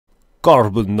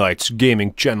Carbon Knights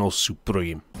Gaming Channel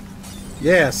Supreme.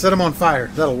 Yeah, set him on fire.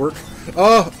 That'll work.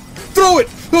 Throw it!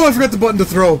 Oh, I forgot the button to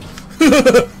throw.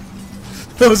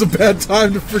 That was a bad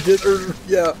time to forget,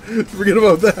 forget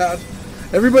about that.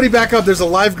 Everybody back up. There's a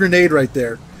live grenade right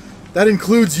there. That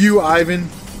includes you, Ivan.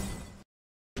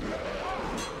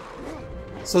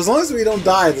 So as long as we don't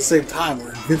die at the same time, we're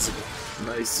invincible.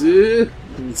 Nice. It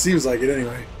seems like it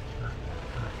anyway.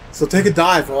 So take a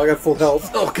dive while I got full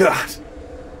health. Oh, God.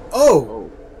 Oh!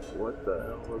 What the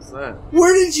hell was that?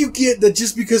 Where did you get that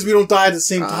just because we don't die at the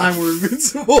same time we're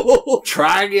invincible?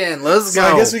 Try again. Let's go. So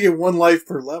I guess we get 1 life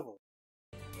per level.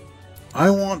 I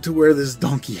want to wear this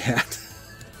donkey hat.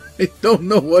 I don't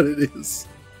know what it is.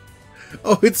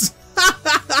 Oh, it's...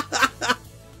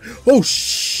 Oh,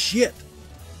 shit!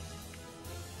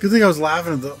 Good thing I was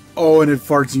laughing at the... Oh, and it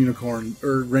farts unicorn,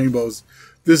 or rainbows.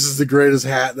 This is the greatest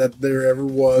hat that there ever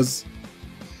was.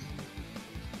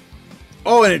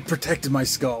 Oh, and it protected my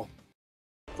skull.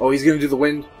 Oh, he's gonna do the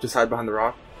wind. Just hide behind the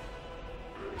rock.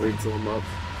 Wait until I'm up.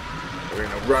 We're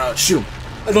gonna run out. Shoot him.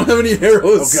 I don't have any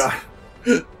arrows. Oh,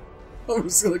 God. I'm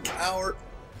just gonna cower.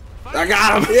 I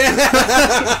got him! Yeah!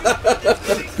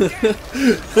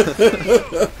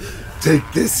 Take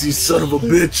this, you son of a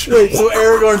bitch! Wait, so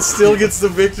Aragorn still gets the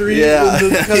victory? Yeah, in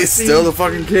the he's still the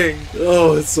fucking king.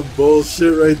 Oh, it's some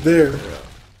bullshit right there.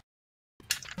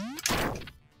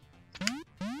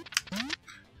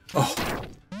 Oh.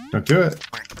 Don't do it.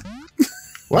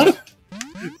 What?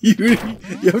 You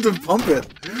have to pump it.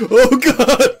 Oh,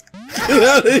 God! Get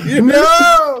out of here!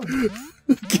 No!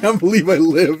 I can't believe I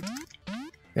lived.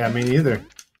 Yeah, me neither.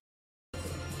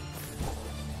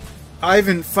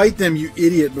 Ivan, fight them, you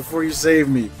idiot, before you save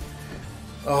me.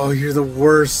 Oh, you're the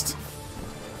worst.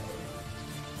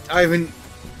 Ivan,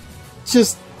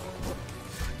 just...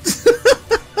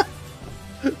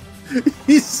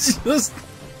 He's just...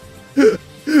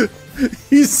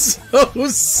 He's so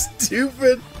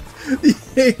stupid. The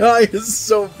AI is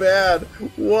so bad.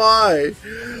 Why?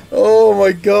 Oh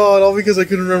my God, all because I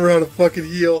couldn't remember how to fucking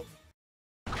heal.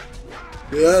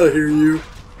 Get out of here, you.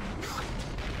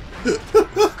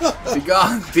 Be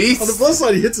gone, beast. On the plus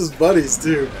side, he hits his buddies,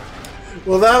 too.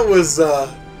 Well, that was,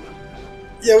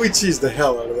 yeah, we cheesed the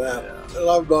hell out of that. And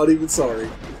I'm not even sorry.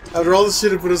 After all the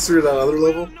shit it put us through that other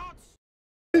level.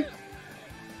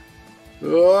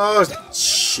 Oh,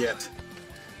 shit.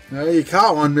 Oh, you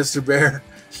caught one, Mr. Bear.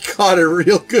 You caught it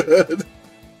real good.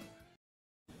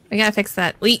 I gotta fix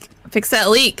that leak. Fix that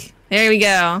leak. There we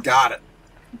go. Got it.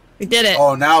 We did it.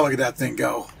 Oh, now look at that thing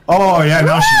go. Oh yeah,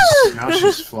 now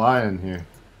she's flying here.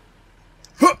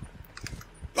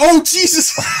 Oh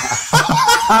Jesus!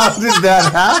 How did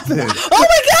that happen? Oh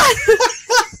my God!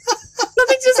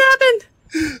 Something just happened.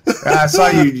 I saw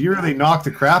you. You really knocked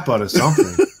the crap out of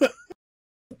something.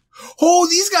 Oh,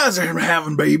 these guys are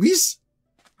having babies.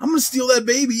 I'm gonna steal that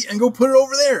baby and go put it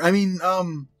over there. I mean,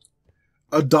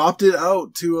 adopt it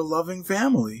out to a loving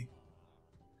family.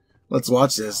 Let's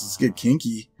watch this. Let's get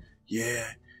kinky.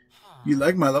 Yeah. You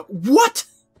like my love? What?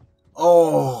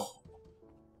 Oh.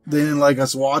 They didn't like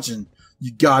us watching.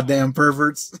 You goddamn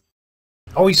perverts.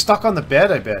 Oh, he's stuck on the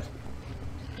bed, I bet.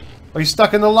 Oh, he's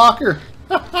stuck in the locker.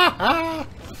 Oh,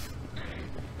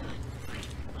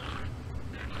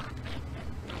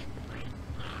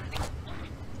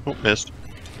 missed.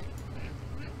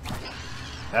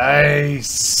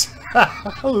 Nice.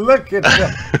 Look at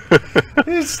that.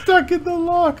 He's stuck in the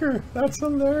locker. That's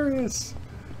hilarious.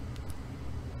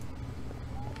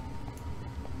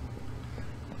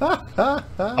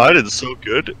 I did so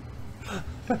good.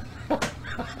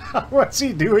 What's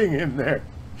he doing in there?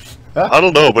 I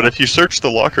don't know, but if you search the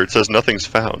locker, it says nothing's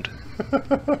found.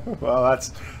 Well,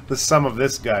 that's the sum of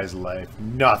this guy's life.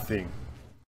 Nothing.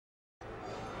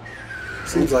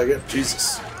 Seems like it.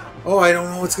 Jesus. Oh, I don't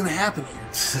know what's gonna happen here.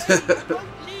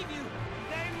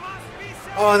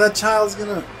 Oh, that child's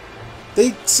gonna...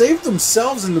 They saved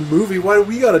themselves in the movie. Why do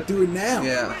we gotta do it now?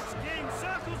 Yeah.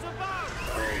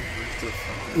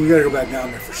 We gotta go back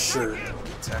down there for sure.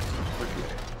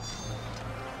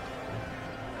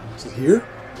 Is it here?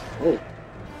 Oh. We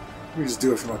can just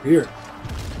do it from up here.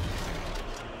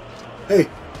 Hey,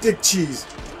 dick cheese.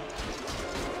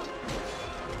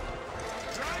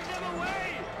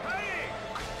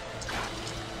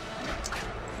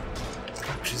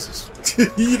 Oh, Jesus.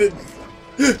 Eat it.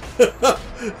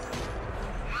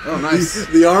 Oh, nice.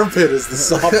 The armpit is the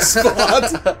soft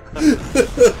spot.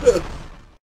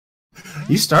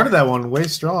 You started that one way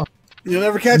strong. You'll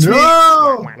never catch me.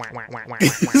 No!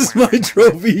 This is my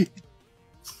trophy.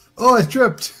 Oh, I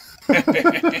tripped.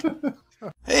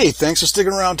 Hey, thanks for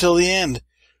sticking around till the end.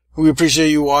 We appreciate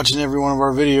you watching every one of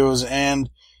our videos, and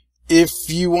If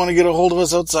you want to get a hold of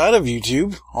us outside of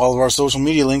YouTube, all of our social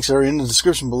media links are in the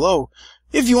description below.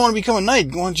 If you want to become a knight,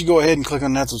 why don't you go ahead and click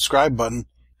on that subscribe button.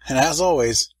 And as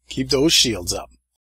always, keep those shields up.